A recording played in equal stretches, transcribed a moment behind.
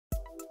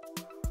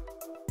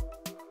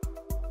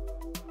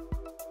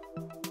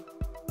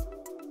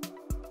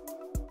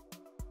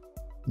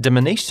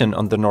Domination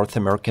on the North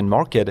American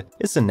market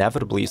is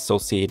inevitably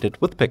associated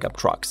with pickup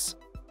trucks.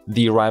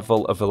 The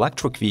arrival of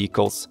electric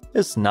vehicles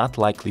is not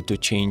likely to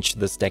change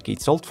this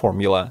decades-old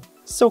formula,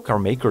 so car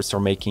makers are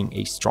making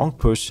a strong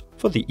push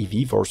for the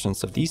EV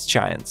versions of these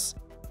giants.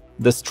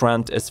 This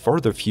trend is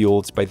further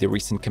fueled by the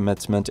recent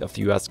commitment of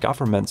the US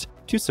government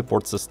to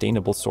support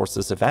sustainable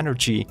sources of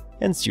energy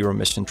and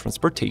zero-emission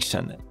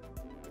transportation.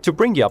 To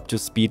bring you up to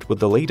speed with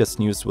the latest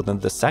news within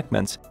this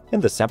segment, in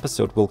this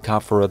episode we'll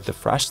cover the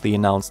freshly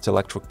announced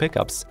electric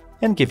pickups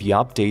and give you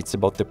updates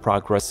about the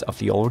progress of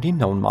the already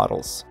known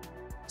models.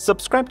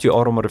 Subscribe to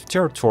Automotive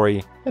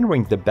Territory and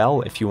ring the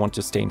bell if you want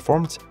to stay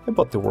informed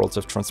about the world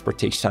of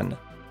transportation.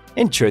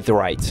 Enjoy the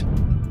ride!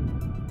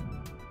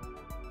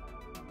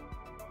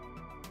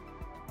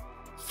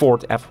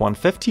 Ford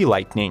F-150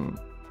 Lightning.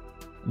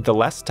 The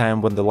last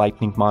time when the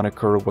Lightning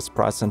moniker was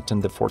present in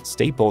the Ford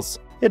stables,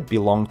 it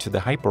belonged to the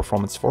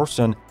high-performance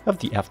version of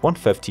the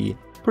F-150,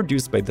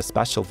 produced by the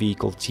Special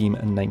Vehicle team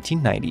in the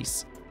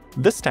 1990s.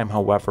 This time,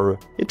 however,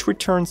 it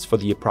returns for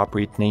the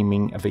appropriate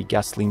naming of a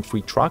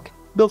gasoline-free truck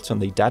built on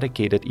a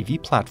dedicated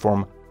EV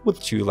platform with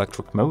 2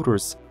 electric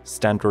motors,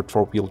 standard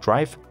 4-wheel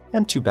drive,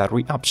 and 2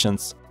 battery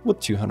options with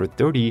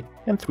 230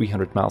 and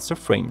 300 miles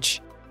of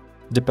range.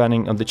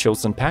 Depending on the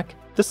chosen pack,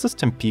 the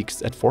system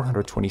peaks at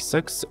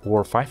 426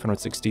 or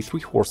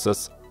 563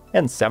 horses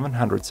and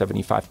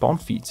 775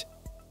 pound-feet,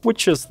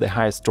 which is the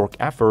highest torque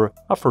ever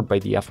offered by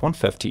the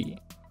F-150.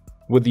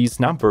 With these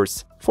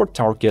numbers, Ford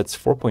targets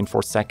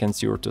 4.4 seconds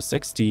 0 to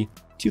 60,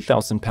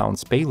 2,000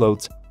 pounds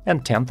payload,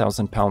 and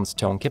 10,000 pounds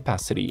towing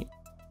capacity.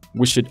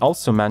 We should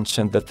also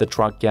mention that the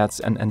truck gets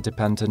an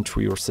independent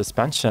rear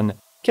suspension,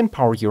 can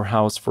power your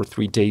house for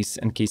 3 days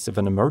in case of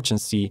an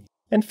emergency,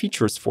 and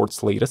features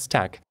Ford's latest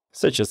tech,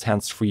 such as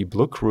hands-free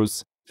Blue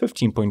Cruise,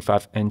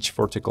 15.5-inch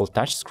vertical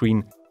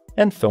touchscreen,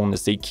 and phone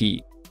as a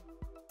key.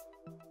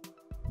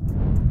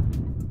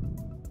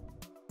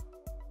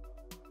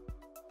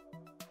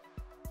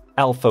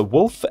 Alpha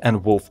Wolf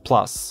and Wolf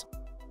Plus.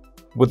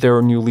 With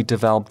their newly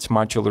developed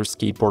modular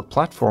skateboard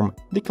platform,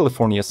 the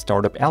California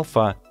startup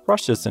Alpha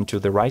rushes into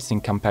the rising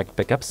compact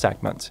pickup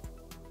segment.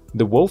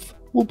 The Wolf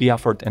will be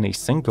offered in a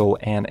single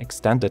and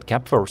extended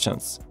cab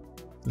versions.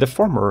 The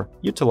former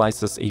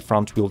utilizes a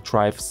front-wheel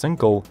drive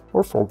single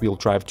or four-wheel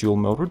drive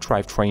dual-motor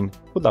drivetrain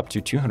with up to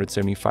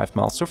 275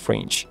 miles of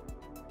range.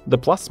 The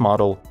Plus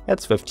model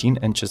adds 15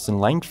 inches in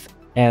length,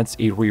 adds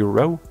a rear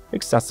row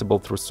accessible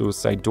through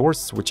suicide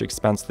doors, which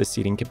expands the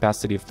seating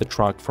capacity of the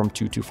truck from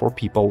 2 to 4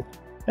 people,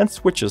 and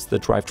switches the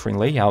drivetrain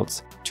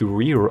layouts to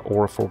rear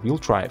or four-wheel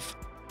drive.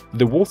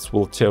 The Wolves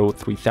will tow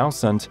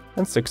 3,000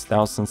 and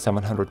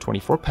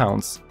 6,724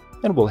 pounds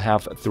and will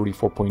have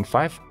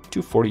 34.5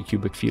 to 40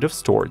 cubic feet of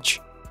storage.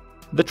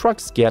 The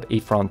trucks get a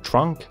front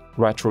trunk,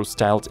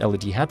 retro-styled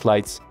LED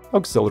headlights,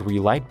 auxiliary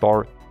light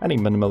bar, and a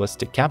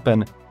minimalistic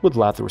cabin with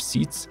leather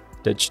seats,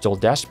 digital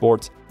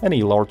dashboard, and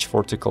a large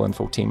vertical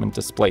infotainment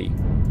display.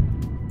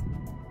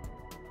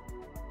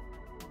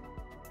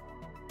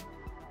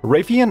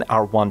 Rivian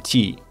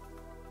R1T.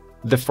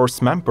 The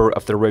first member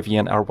of the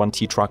Rivian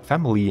R1T truck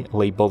family,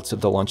 labeled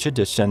the Launch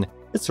Edition,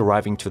 is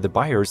arriving to the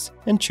buyers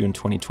in June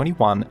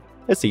 2021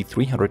 as a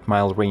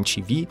 300-mile range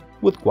EV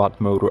with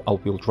quad-motor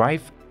all-wheel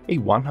drive, a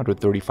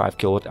 135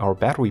 kWh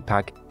battery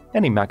pack,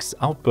 and a max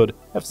output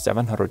of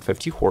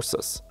 750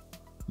 horses.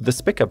 This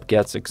pickup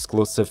gets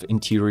exclusive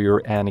interior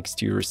and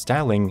exterior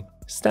styling,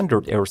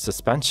 standard air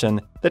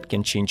suspension that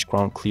can change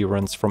ground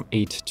clearance from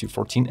 8 to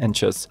 14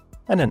 inches,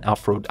 and an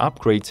off-road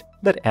upgrade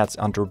that adds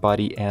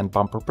underbody and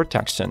bumper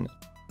protection.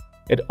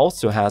 It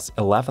also has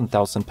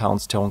 11,000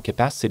 pounds towing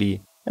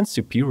capacity and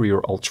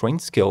superior all-terrain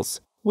skills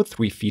with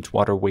 3 feet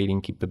water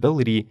wading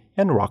capability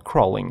and rock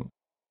crawling.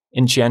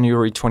 In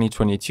January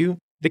 2022,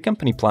 the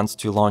company plans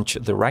to launch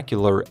the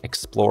regular,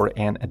 Explore,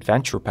 and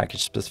Adventure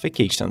package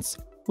specifications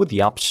with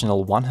the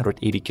optional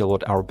 180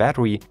 kWh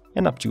battery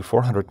and up to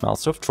 400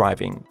 miles of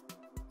driving.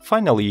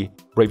 Finally,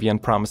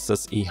 Rivian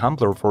promises a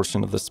humbler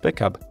version of this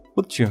pickup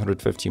with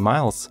 250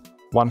 miles,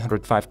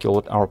 105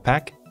 kWh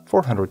pack,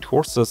 400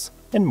 horses,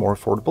 and more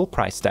affordable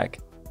price tag.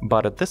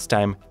 But at this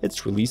time,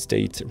 its release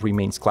date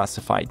remains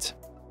classified.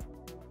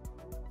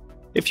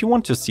 If you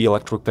want to see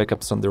electric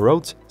pickups on the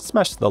road,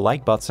 smash the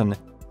like button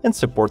and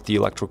support the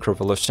electric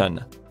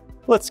revolution.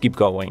 Let's keep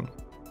going.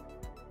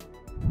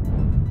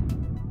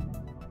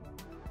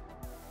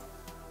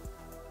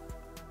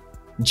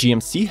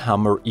 GMC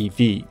Hummer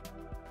EV.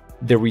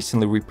 The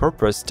recently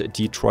repurposed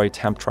Detroit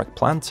Hamtramck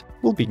plant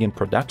will begin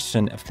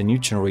production of the new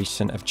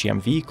generation of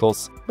GM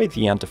vehicles by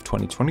the end of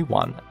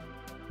 2021.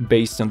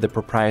 Based on the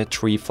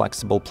proprietary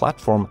flexible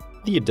platform,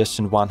 the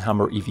Edition 1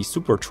 Hummer EV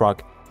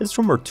Supertruck is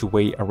rumored to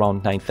weigh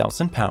around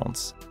 9,000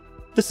 pounds.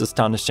 This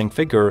astonishing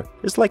figure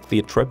is likely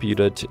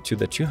attributed to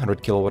the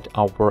 200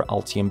 kWh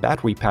Ultium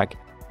battery pack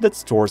that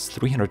stores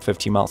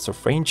 350 miles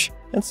of range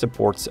and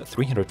supports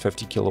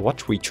 350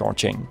 kW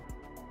recharging.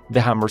 The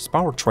Hummer's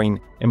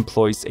powertrain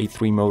employs a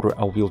 3-motor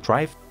all-wheel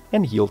drive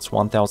and yields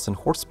 1,000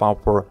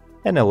 horsepower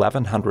and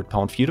 1,100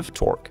 pound-feet of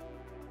torque.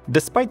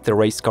 Despite the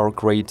race car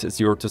grade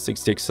 0 to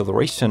 60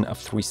 acceleration of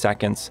 3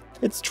 seconds,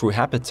 its true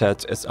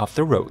habitat is off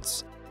the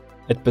roads.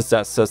 It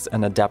possesses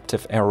an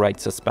adaptive air ride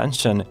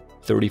suspension,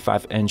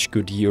 35-inch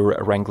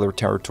Goodyear Wrangler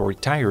Territory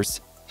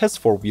tires, has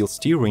 4-wheel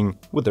steering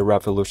with a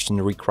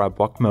revolutionary crab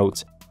walk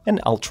mode, and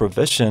ultra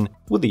vision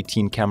with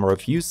 18 camera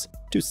views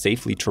to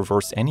safely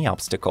traverse any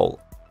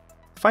obstacle.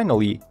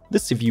 Finally,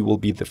 this EV will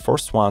be the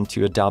first one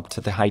to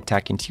adopt the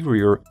high-tech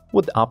interior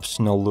with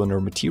optional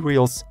lunar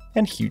materials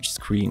and huge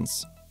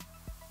screens.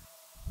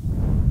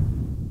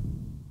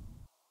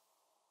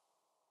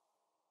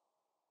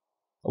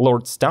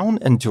 Lordstown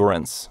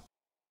Endurance.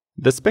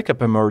 This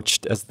pickup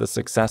emerged as the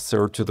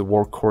successor to the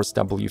workhorse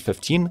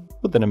W15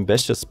 with an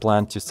ambitious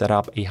plan to set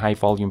up a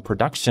high-volume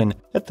production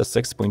at the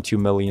 6.2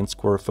 million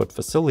square foot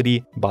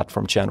facility bought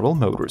from General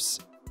Motors.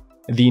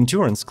 The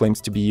Endurance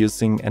claims to be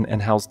using an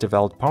in-house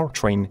developed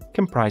powertrain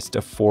comprised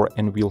of 4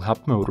 in-wheel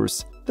hub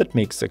motors that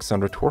make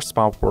 600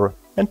 horsepower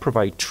and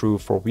provide true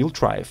 4-wheel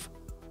drive.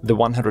 The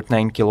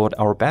 109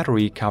 kWh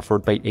battery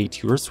covered by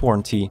 8 years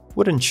warranty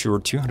would ensure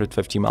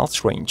 250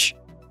 miles range.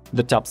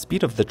 The top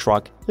speed of the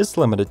truck is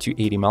limited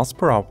to 80 miles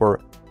per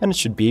hour and it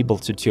should be able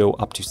to tow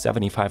up to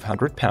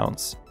 7,500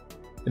 pounds.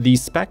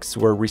 These specs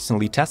were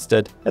recently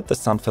tested at the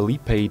San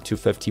Felipe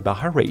 250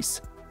 Baja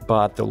race,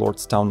 but the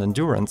Lordstown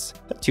Endurance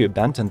had to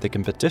abandon the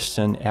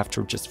competition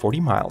after just 40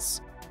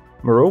 miles.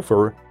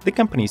 Moreover, the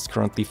company is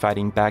currently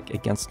fighting back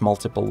against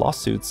multiple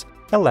lawsuits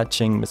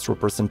alleging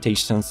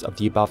misrepresentations of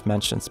the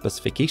above-mentioned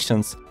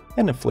specifications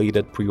and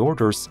inflated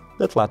pre-orders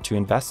that led to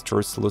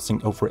investors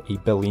losing over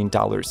 $1 billion.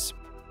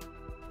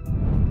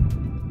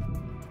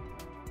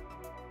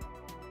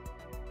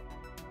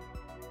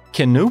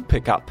 Canoo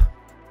Pickup.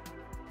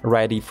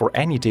 Ready for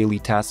any daily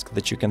task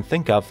that you can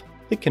think of,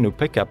 the Canoo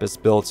Pickup is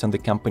built on the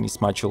company's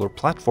modular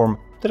platform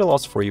that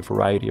allows for a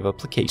variety of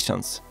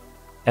applications.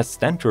 As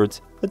standard,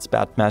 its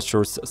bed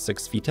measures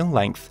 6 feet in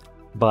length,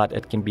 but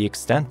it can be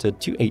extended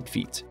to 8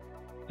 feet.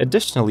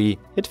 Additionally,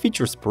 it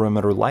features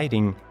perimeter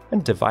lighting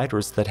and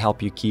dividers that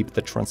help you keep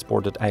the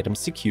transported items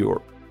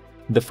secure.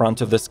 The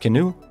front of this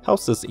canoe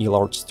houses a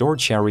large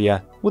storage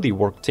area with a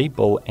work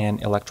table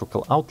and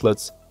electrical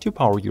outlets to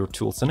power your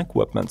tools and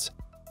equipment,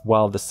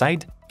 while the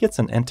side gets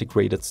an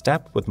integrated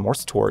step with more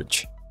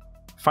storage.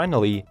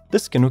 Finally,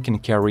 this canoe can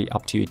carry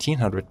up to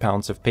 1,800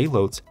 pounds of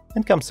payload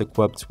and comes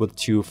equipped with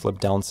 2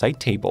 flip-down side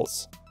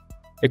tables.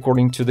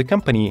 According to the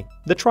company,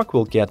 the truck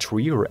will get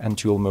rear and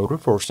dual motor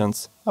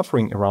versions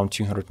offering around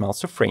 200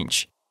 miles of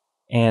range,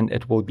 and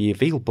it will be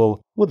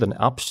available with an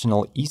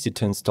optional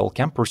easy-to-install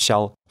camper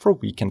shell for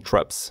weekend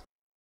trips.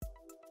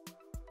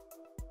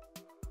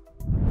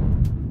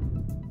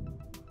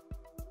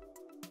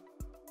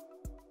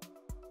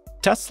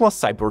 Tesla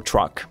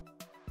Cybertruck.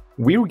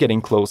 We're getting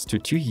close to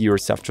 2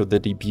 years after the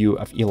debut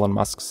of Elon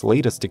Musk's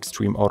latest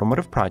extreme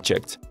automotive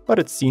project, but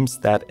it seems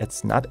that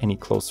it's not any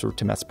closer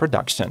to mass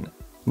production.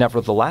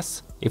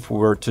 Nevertheless, if we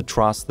were to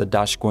trust the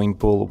Dogecoin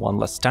bull one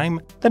last time,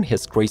 then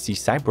his crazy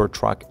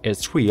Cybertruck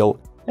is real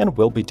and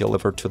will be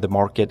delivered to the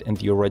market in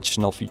the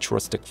original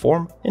futuristic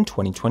form in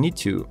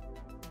 2022.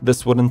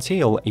 This would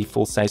entail a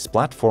full-size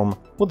platform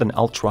with an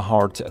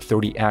ultra-hard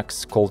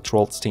 30X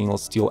cold-rolled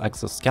stainless steel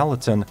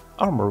exoskeleton,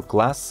 armored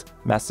glass,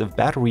 massive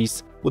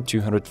batteries with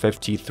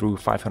 250 through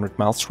 500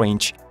 miles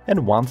range,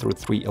 and 1 through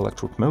 3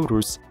 electric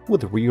motors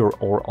with rear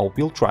or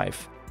all-wheel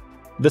drive.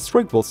 This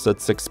rig will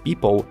sit 6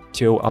 people,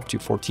 tow up to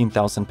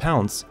 14,000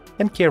 pounds,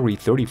 and carry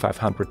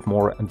 3,500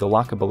 more in the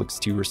lockable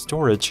exterior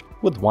storage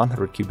with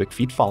 100 cubic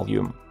feet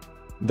volume.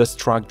 This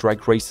truck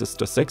drag races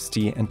to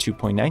 60 in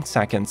 2.9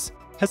 seconds,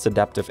 has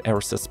adaptive air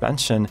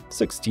suspension,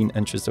 16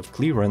 inches of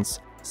clearance,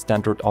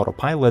 standard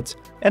autopilot,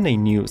 and a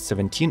new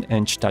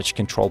 17-inch touch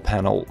control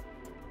panel.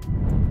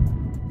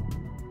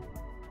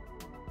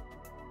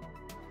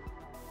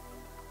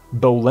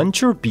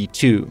 Bollinger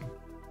B2.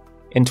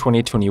 In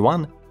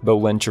 2021,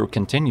 Bollinger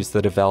continues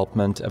the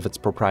development of its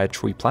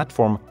proprietary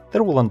platform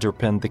that will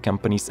underpin the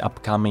company's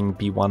upcoming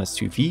B1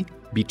 SUV,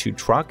 B2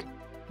 truck,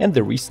 and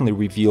the recently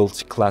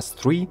revealed Class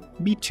 3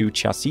 B2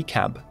 chassis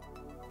cab.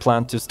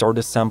 Planned to start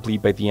assembly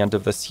by the end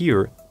of this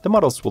year, the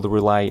models will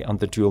rely on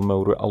the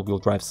dual-motor all-wheel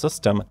drive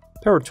system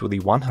paired with a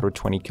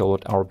 120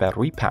 kWh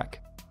battery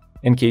pack.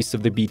 In case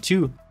of the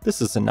B2,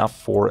 this is enough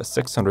for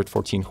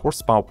 614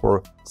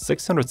 horsepower,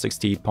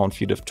 668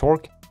 pound-feet of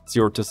torque,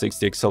 0 to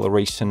 60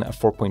 acceleration of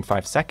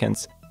 4.5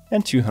 seconds,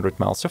 and 200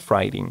 miles of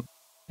riding.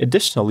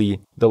 Additionally,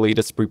 the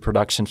latest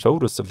pre-production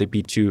photos of the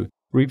B2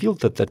 revealed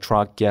that the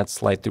truck gets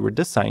slightly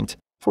redesigned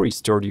for a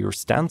sturdier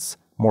stance,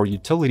 more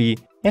utility,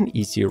 and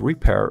easier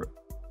repair.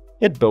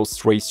 It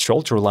boasts raised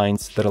shoulder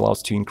lines that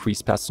allows to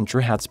increase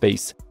passenger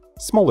headspace,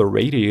 smaller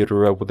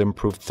radiator with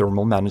improved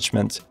thermal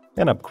management,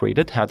 and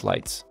upgraded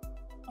headlights.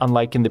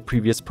 Unlike in the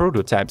previous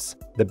prototypes,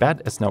 the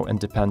bed is now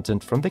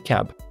independent from the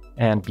cab,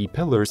 and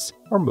B-pillars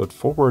are moved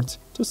forward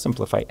to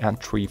simplify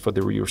entry for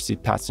the rear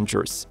seat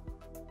passengers.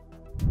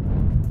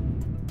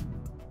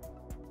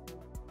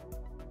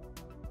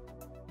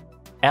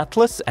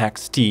 Atlis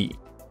XT.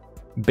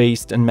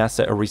 Based in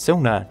Mesa,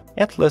 Arizona,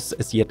 Atlis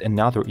is yet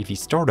another EV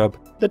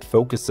startup that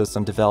focuses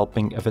on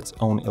developing of its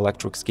own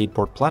electric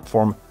skateboard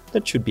platform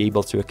that should be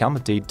able to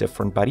accommodate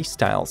different body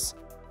styles.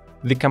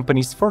 The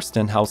company's first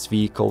in-house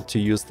vehicle to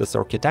use this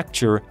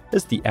architecture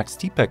is the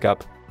XT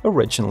Pickup,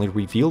 originally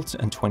revealed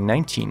in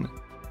 2019.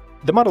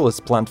 The model is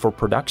planned for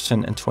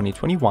production in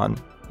 2021,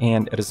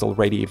 and it is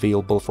already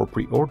available for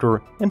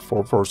pre-order in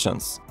 4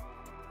 versions.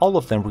 All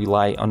of them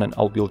rely on an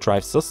all-wheel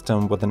drive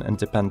system with an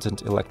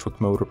independent electric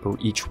motor per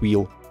each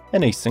wheel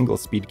and a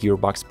single-speed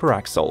gearbox per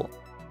axle.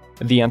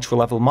 The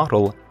entry-level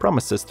model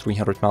promises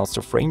 300 miles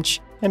of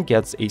range and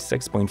gets a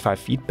 6.5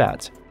 feet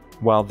bed,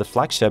 while the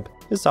flagship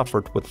is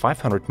offered with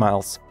 500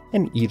 miles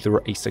and either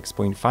a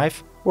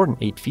 6.5 or an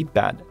 8 feet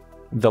bed.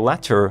 The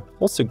latter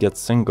also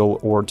gets single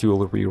or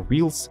dual rear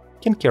wheels,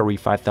 can carry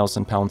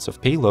 5,000 pounds of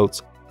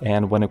payloads,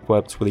 and when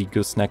equipped with a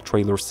gooseneck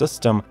trailer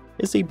system,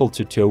 is able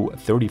to tow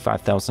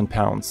 35,000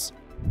 pounds.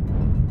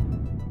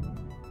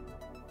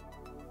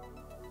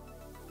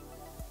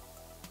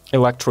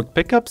 Electric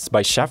pickups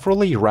by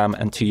Chevrolet, Ram,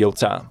 and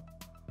Toyota.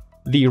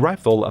 The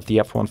arrival of the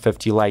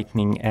F-150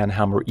 Lightning and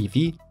Hummer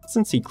EV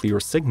sends a clear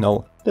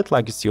signal that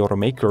legacy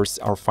automakers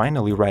are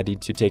finally ready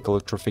to take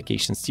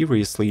electrification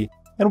seriously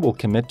and will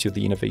commit to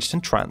the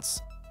innovation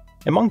trends.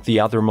 Among the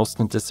other most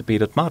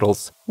anticipated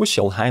models, we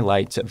shall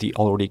highlight the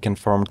already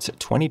confirmed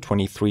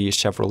 2023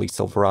 Chevrolet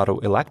Silverado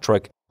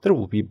Electric that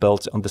will be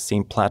built on the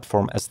same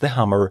platform as the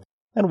Hummer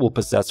and will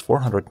possess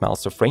 400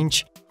 miles of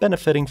range,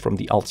 benefiting from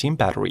the Ultium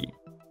battery.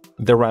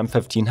 The Ram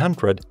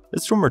 1500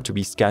 is rumored to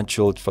be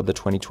scheduled for the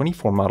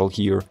 2024 model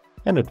year,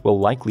 and it will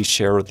likely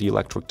share the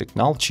electric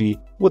technology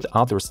with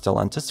other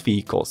Stellantis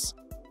vehicles.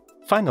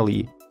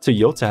 Finally,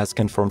 Toyota has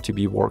confirmed to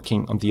be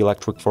working on the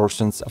electric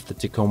versions of the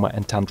Tacoma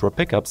and Tundra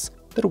pickups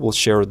that will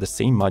share the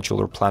same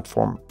modular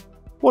platform.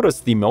 What is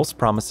the most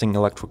promising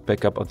electric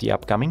pickup of the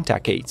upcoming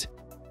decade?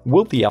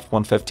 Will the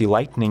F-150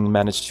 Lightning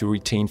manage to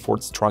retain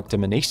Ford's truck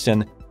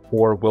domination,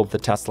 or will the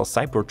Tesla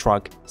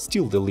Cybertruck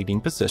steal the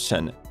leading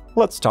position?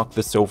 Let's talk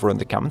this over in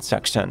the comment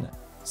section.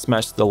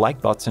 Smash the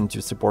like button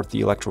to support the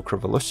electric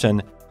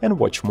revolution and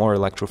watch more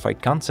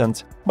electrified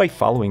content by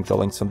following the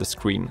links on the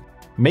screen.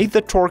 May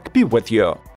the torque be with you!